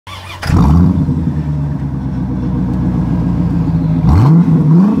Alright,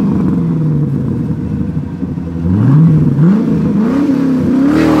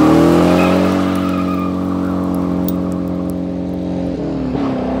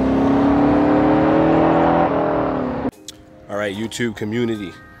 YouTube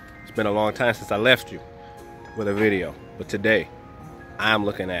community, it's been a long time since I left you with a video, but today I'm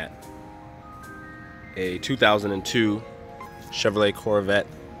looking at a 2002 Chevrolet Corvette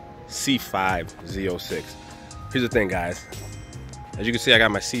C5 Z06. Here's the thing, guys. As you can see, I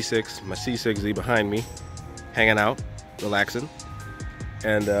got my C6Z behind me, hanging out, relaxing,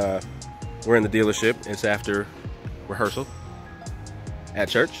 and we're in the dealership. It's after rehearsal at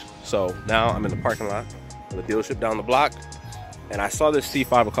church, so now I'm in the parking lot of the dealership down the block. And I saw this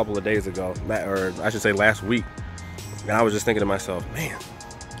C5 a couple of days ago, or I should say last week, and I was just thinking to myself, man,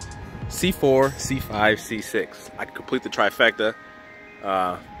 C4, C5, C6, I could complete the trifecta.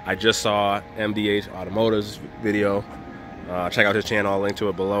 I just saw MDH Automotive's video. Check out his channel, I'll link to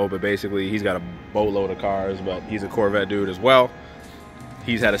it below, but basically he's got a boatload of cars, but he's a Corvette dude as well.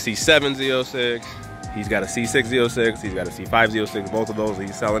 He's had a C7 Z06, he's got a C6 Z06, he's got a C5 Z06, both of those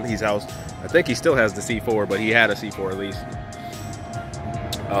he's selling. He's housed, I think he still has the C4, but he had a C4 at least.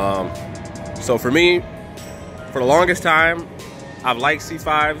 So for me, for the longest time, I've liked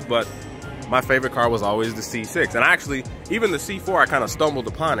C5s, but my favorite car was always the C6. And actually, even the C4, I kind of stumbled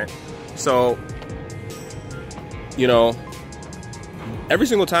upon it. So, you know, every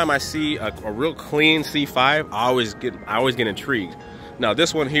single time I see a real clean C5, I always get intrigued. Now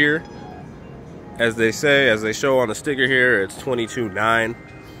this one here, as they show on the sticker here, it's 22.9.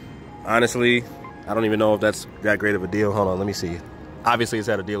 Honestly, I don't even know if that's that great of a deal. Hold on, let me see. Obviously, it's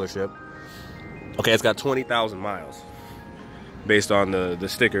at a dealership. Okay, it's got 20,000 miles based on the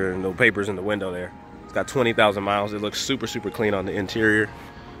sticker and the papers in the window there. It's got 20,000 miles. It looks super, super clean on the interior.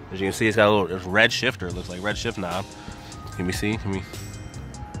 As you can see, it's got a little red shifter. It looks like red shift knob. Can we see? Can we?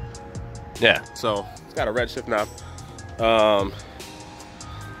 Yeah, so it's got a red shift knob.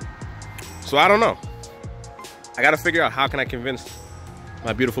 So I don't know. I got to figure out how can I convince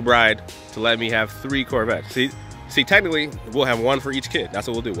my beautiful bride to let me have 3 Corvettes. See, technically, we'll have one for each kid. That's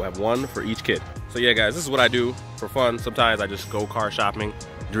what we'll do. We'll have one for each kid. So yeah, guys, this is what I do for fun. Sometimes I just go car shopping,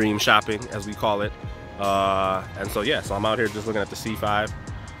 dream shopping, as we call it. And so yeah, so I'm out here just looking at the C5.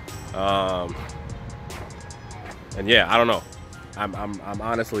 And yeah, I don't know. I'm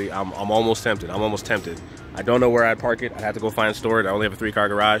honestly, I'm almost tempted. I'm almost tempted. I don't know where I'd park it. I'd have to go find storage. I only have a 3-car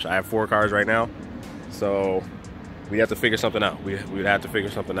garage. I have 4 cars right now. So we have to figure something out. We'd have to figure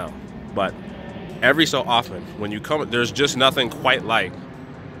something out. But every so often, when you come, there's just nothing quite like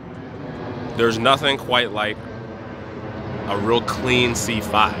a real clean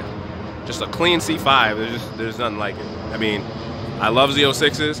C5. Just a clean C5, there's nothing like it. I mean, I love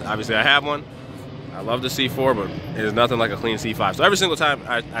Z06s, obviously I have one. I love the C4, but there's nothing like a clean C5. So every single time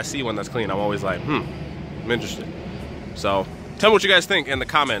I see one that's clean, I'm always like, I'm interested. So tell me what you guys think in the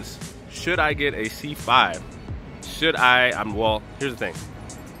comments. Should I get a C5? Should I? Well, here's the thing.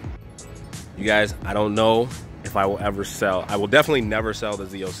 You guys, I don't know if I will ever sell. I will definitely never sell the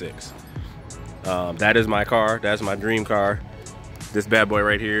Z06. That is my car. That's my dream car. This bad boy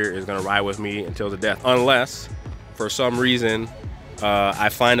right here is gonna ride with me until the death. Unless, for some reason, I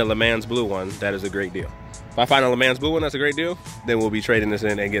find a Le Mans blue one, that is a great deal. If I find a Le Mans blue one, that's a great deal, then we'll be trading this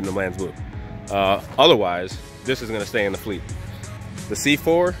in and getting the Le Mans blue. Otherwise, this is gonna stay in the fleet. The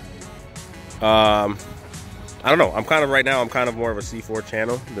C4, I don't know. Right now, I'm kind of more of a C4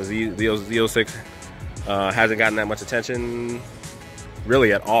 channel. The Z06 hasn't gotten that much attention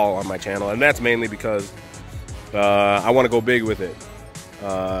really at all on my channel. And that's mainly because I want to go big with it.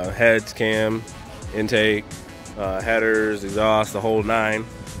 Heads, cam, intake, headers, exhaust, the whole 9.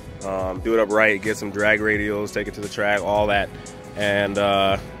 Do it up right, get some drag radials, take it to the track, all that. And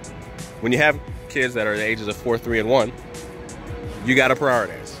when you have kids that are the ages of 4, 3, and 1, you got to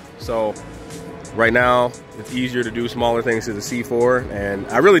prioritize. So right now, it's easier to do smaller things to the C4, and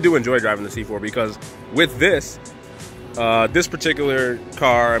I really do enjoy driving the C4 because with this particular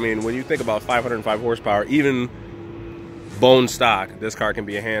car, I mean, when you think about 505 horsepower, even bone stock, this car can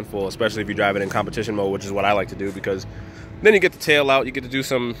be a handful, especially if you drive it in competition mode, which is what I like to do, because then you get the tail out, you get to do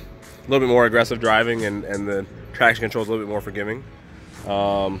some a little bit more aggressive driving, and the traction control is a little bit more forgiving.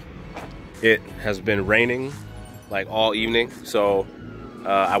 It has been raining like all evening, so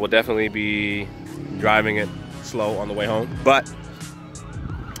I will definitely be driving it slow on the way home. But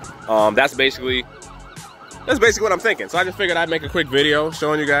that's basically what I'm thinking. So I just figured I'd make a quick video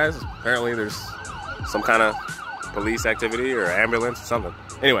showing you guys. Apparently there's some kind of police activity or ambulance or something.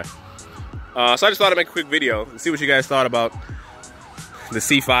 Anyway, so I just thought I'd make a quick video and see what you guys thought about the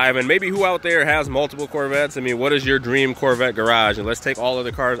C5, and maybe who out there has multiple Corvettes. I mean, what is your dream Corvette garage? And let's take all of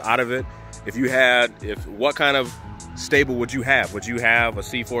the cars out of it. If you had, what kind of stable would you have? Would you have a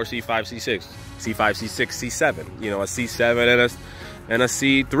C4, C5, C6, C5, C6, C7? You know, a C7 and a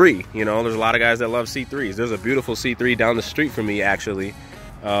C3. You know, there's a lot of guys that love C3s. There's a beautiful C3 down the street from me, actually,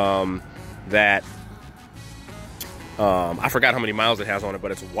 that I forgot how many miles it has on it,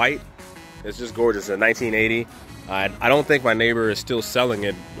 but it's white. It's just gorgeous. It's a 1980. I don't think my neighbor is still selling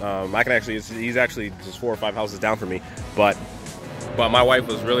it. I can actually, he's actually just 4 or 5 houses down from me. But my wife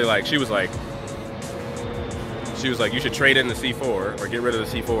was really like, she was like, you should trade in the C4 or get rid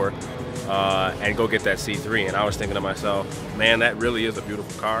of the C4 and go get that C3. And I was thinking to myself, man, that really is a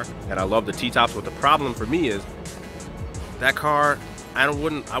beautiful car, and I love the T-tops. But the problem for me is that car, I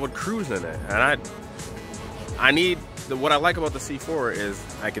would cruise in it, and what I like about the C4 is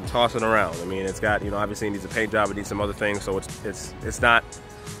I can toss it around. I mean, it's got, you know, obviously it needs a paint job, it needs some other things, so it's not,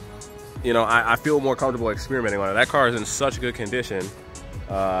 you know, I feel more comfortable experimenting on it. That car is in such good condition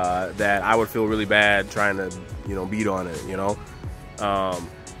that I would feel really bad trying to, you know, beat on it, you know.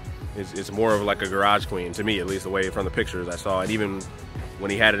 It's more of like a garage queen, to me at least, the way from the pictures I saw. And even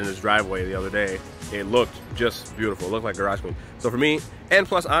when he had it in his driveway the other day, it looked just beautiful. It looked like garage queen. So for me, and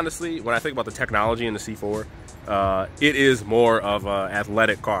plus honestly, when I think about the technology in the C4, it is more of an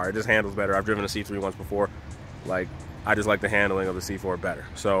athletic car. It just handles better. I've driven a C3 once before. Like, I just like the handling of the C4 better.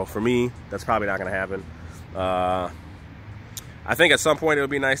 So for me, that's probably not going to happen. I think at some point it would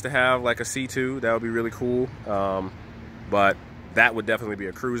be nice to have like a C2. That would be really cool. But that would definitely be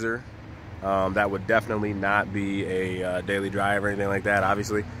a cruiser. That would definitely not be a daily drive or anything like that,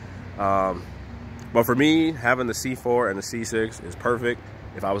 obviously. But for me, having the C4 and the C6 is perfect.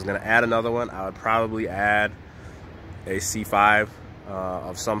 If I was going to add another one, I would probably add a C5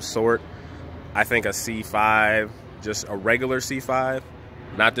 of some sort. I think a C5, just a regular C5,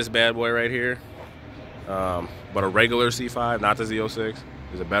 not this bad boy right here, but a regular C5, not the Z06,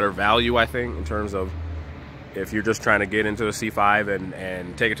 is a better value, I think, in terms of if you're just trying to get into a C5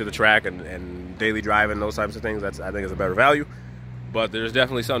 and take it to the track and daily drive and those types of things. I think it's a better value. But there's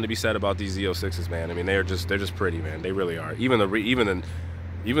definitely something to be said about these Z06s, man. I mean, they're just pretty, man. They really are. Even the regular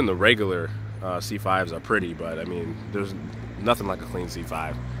C5s are pretty, but I mean, there's nothing like a clean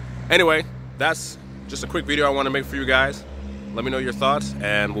C5. Anyway, that's just a quick video I want to make for you guys. Let me know your thoughts,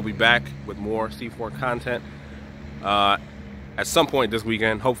 and we'll be back with more C4 content at some point this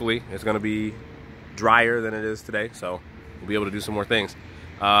weekend. Hopefully, it's going to be drier than it is today, so we'll be able to do some more things.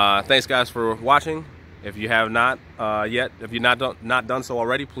 Thanks, guys, for watching. If you have not yet, if you've not done so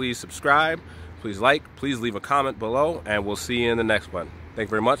already, please subscribe, please like, please leave a comment below, and we'll see you in the next one. Thank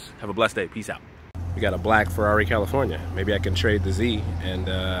you very much. Have a blessed day. Peace out. We got a black Ferrari California. Maybe I can trade the Z, and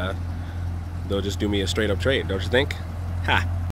they'll just do me a straight up trade, don't you think? Ha!